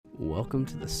Welcome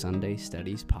to the Sunday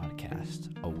Studies Podcast,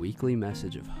 a weekly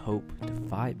message of hope to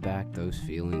fight back those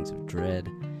feelings of dread,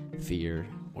 fear,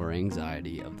 or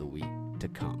anxiety of the week to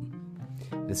come.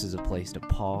 This is a place to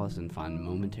pause and find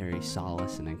momentary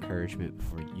solace and encouragement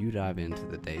before you dive into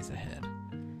the days ahead.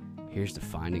 Here's to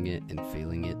finding it and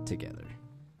feeling it together.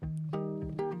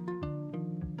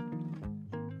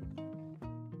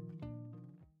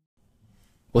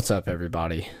 What's up,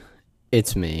 everybody?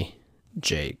 It's me,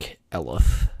 Jake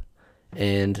Elliff,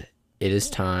 and it is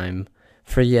time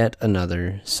for yet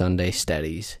another Sunday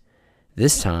Studies.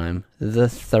 This time, the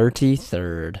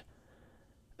 33rd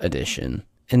edition,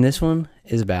 and this one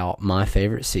is about my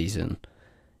favorite season,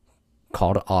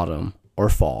 called autumn or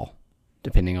fall,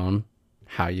 depending on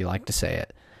how you like to say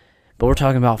it. But we're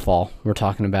talking about fall. We're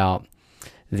talking about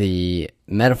the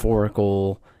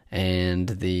metaphorical and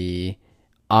the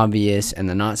obvious and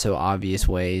the not so obvious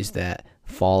ways that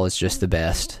fall is just the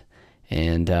best.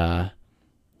 And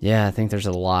I think there's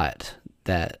a lot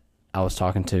that I was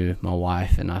talking to my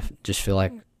wife, and I just feel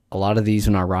like a lot of these,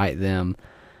 when I write them,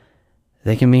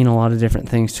 they can mean a lot of different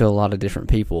things to a lot of different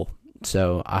people.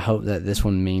 So I hope that this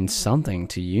one means something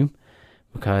to you,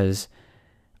 because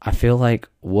I feel like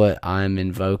what I'm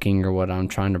invoking or what I'm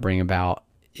trying to bring about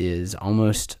is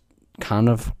almost kind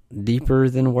of deeper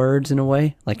than words in a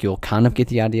way. Like, you'll kind of get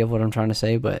the idea of what I'm trying to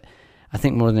say, but I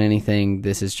think more than anything,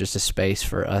 this is just a space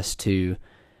for us to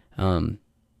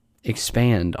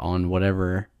expand on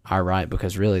whatever I write,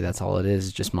 because really that's all it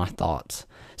is, just my thoughts.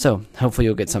 So hopefully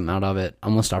you'll get something out of it.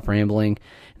 I'm going to stop rambling,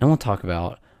 and I'm going to talk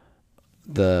about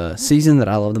the season that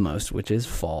I love the most, which is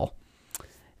fall.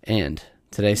 And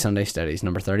today's Sunday Studies,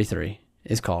 number 33,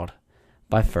 is called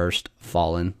By First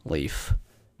Fallen Leaf.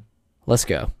 Let's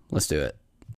go. Let's do it.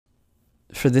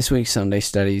 For this week's Sunday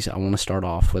Studies, I want to start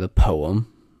off with a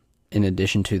poem. In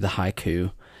addition to the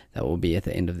haiku that will be at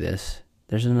the end of this,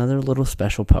 there's another little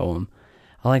special poem.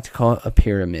 I like to call it a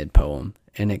pyramid poem,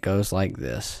 and it goes like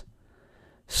this.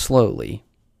 Slowly,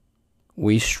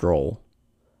 we stroll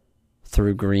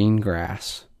through green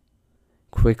grass,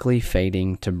 quickly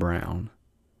fading to brown,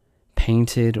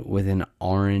 painted with an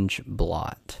orange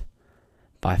blot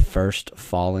by first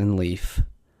fallen leaf,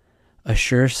 a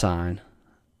sure sign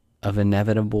of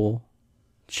inevitable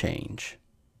change.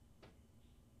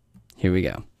 Here we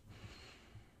go.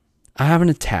 I have an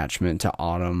attachment to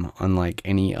autumn unlike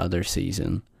any other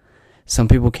season. Some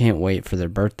people can't wait for their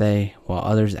birthday, while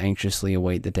others anxiously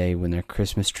await the day when their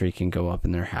Christmas tree can go up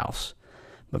in their house.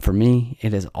 But for me,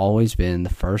 it has always been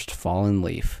the first fallen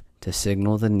leaf to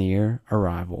signal the near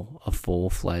arrival of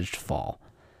full-fledged fall.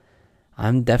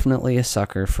 I'm definitely a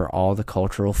sucker for all the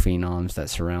cultural phenoms that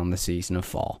surround the season of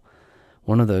fall.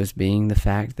 One of those being the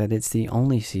fact that it's the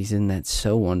only season that's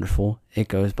so wonderful it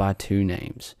goes by two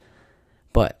names.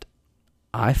 But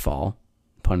I fall,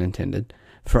 pun intended,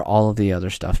 for all of the other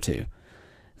stuff too.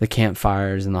 The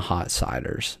campfires and the hot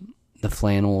ciders, the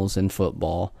flannels and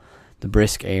football, the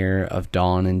brisk air of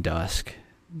dawn and dusk,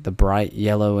 the bright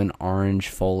yellow and orange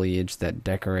foliage that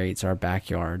decorates our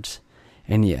backyards,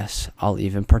 and yes, I'll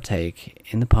even partake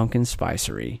in the pumpkin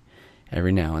spicery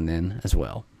every now and then as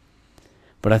well.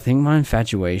 But I think my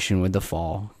infatuation with the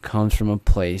fall comes from a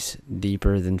place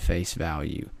deeper than face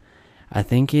value. I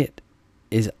think it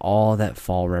is all that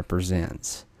fall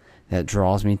represents that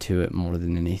draws me to it more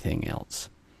than anything else.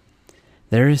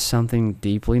 There is something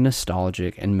deeply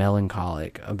nostalgic and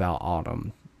melancholic about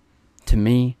autumn. To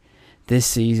me, this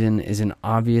season is an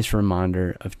obvious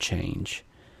reminder of change.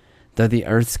 Though the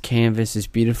earth's canvas is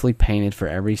beautifully painted for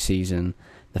every season,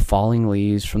 the falling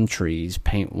leaves from trees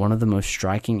paint one of the most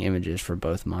striking images for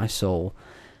both my soul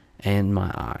and my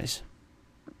eyes.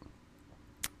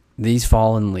 These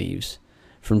fallen leaves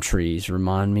from trees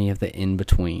remind me of the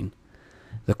in-between,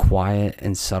 the quiet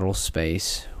and subtle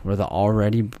space where the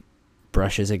already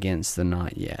brushes against the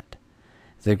not yet,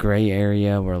 the gray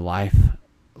area where life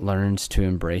learns to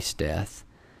embrace death,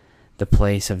 the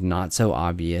place of not so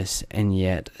obvious and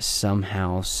yet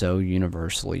somehow so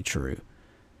universally true.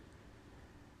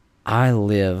 I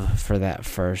live for that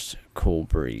first cool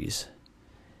breeze.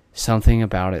 Something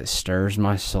about it stirs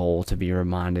my soul to be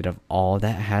reminded of all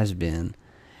that has been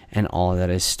and all that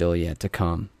is still yet to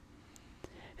come.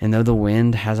 And though the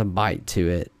wind has a bite to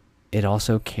it, it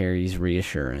also carries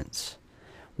reassurance,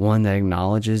 one that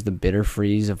acknowledges the bitter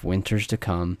freeze of winters to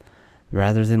come,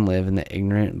 rather than live in the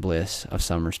ignorant bliss of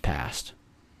summers past.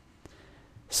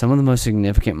 Some of the most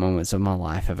significant moments of my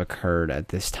life have occurred at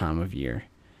this time of year.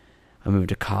 I moved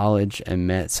to college and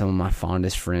met some of my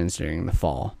fondest friends during the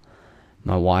fall.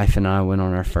 My wife and I went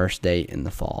on our first date in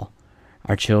the fall.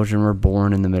 Our children were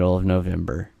born in the middle of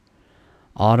November.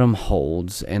 Autumn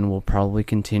holds and will probably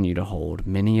continue to hold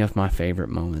many of my favorite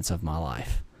moments of my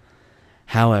life.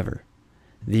 However,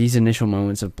 these initial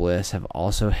moments of bliss have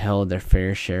also held their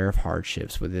fair share of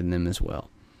hardships within them as well.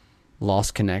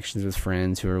 Lost connections with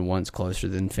friends who were once closer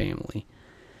than family,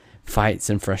 fights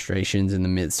and frustrations in the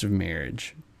midst of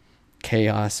marriage,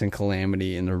 chaos and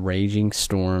calamity in the raging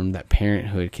storm that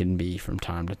parenthood can be from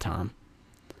time to time.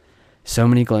 So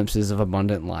many glimpses of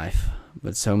abundant life,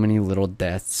 but so many little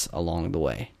deaths along the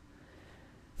way.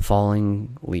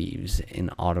 Falling leaves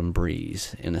in autumn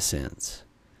breeze, in a sense.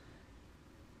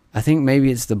 I think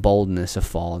maybe it's the boldness of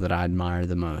fall that I admire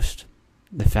the most.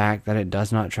 The fact that it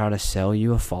does not try to sell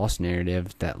you a false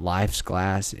narrative that life's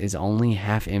glass is only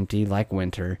half empty like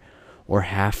winter or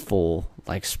half full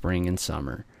like spring and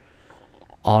summer.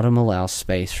 Autumn allows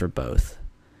space for both.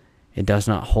 It does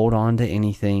not hold on to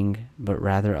anything, but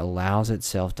rather allows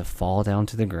itself to fall down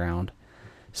to the ground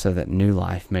so that new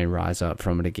life may rise up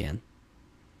from it again.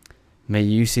 May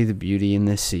you see the beauty in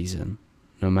this season,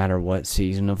 no matter what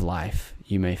season of life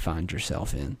you may find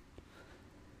yourself in.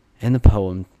 And the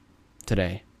poem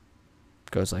today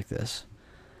goes like this.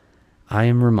 I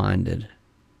am reminded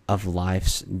of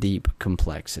life's deep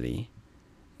complexity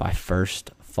by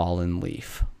First Fallen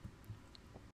Leaf.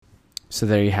 So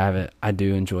there you have it. I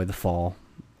do enjoy the fall.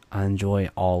 I enjoy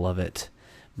all of it.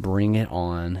 Bring it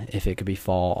on. If it could be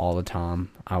fall all the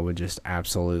time, I would just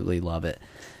absolutely love it.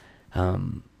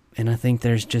 And I think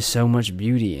there's just so much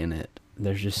beauty in it.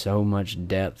 There's just so much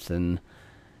depth and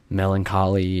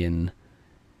melancholy and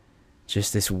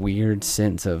just this weird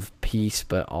sense of peace,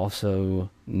 but also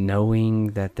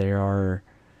knowing that there are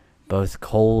both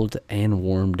cold and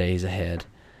warm days ahead.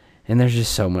 And there's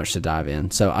just so much to dive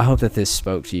in. So I hope that this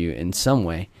spoke to you in some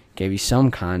way, gave you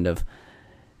some kind of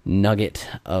nugget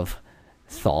of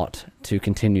thought to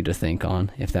continue to think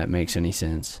on, if that makes any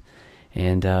sense.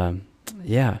 And I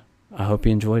hope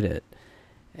you enjoyed it.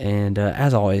 And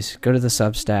as always, go to the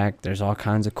Substack. There's all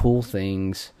kinds of cool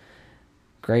things,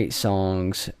 great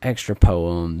songs, extra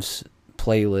poems,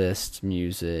 playlists,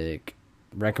 music,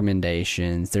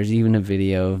 recommendations. There's even a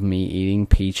video of me eating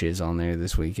peaches on there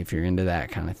this week if you're into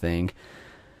that kind of thing.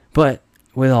 But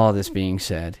with all this being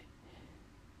said,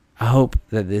 I hope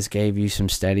that this gave you some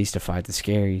steadies to fight the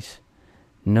scaries.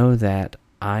 Know that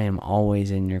I am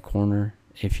always in your corner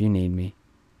if you need me.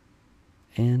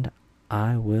 And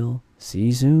I will see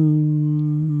you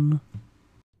soon.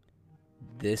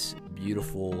 This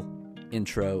beautiful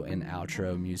intro and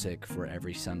outro music for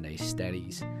every Sunday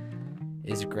Steadies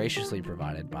is graciously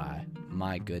provided by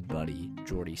my good buddy,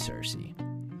 Jordy Searcy.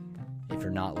 If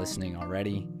you're not listening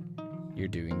already, you're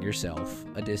doing yourself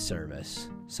a disservice,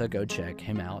 so go check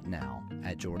him out now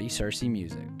at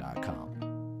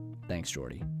jordysearcymusic.com. Thanks,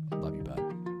 Jordy.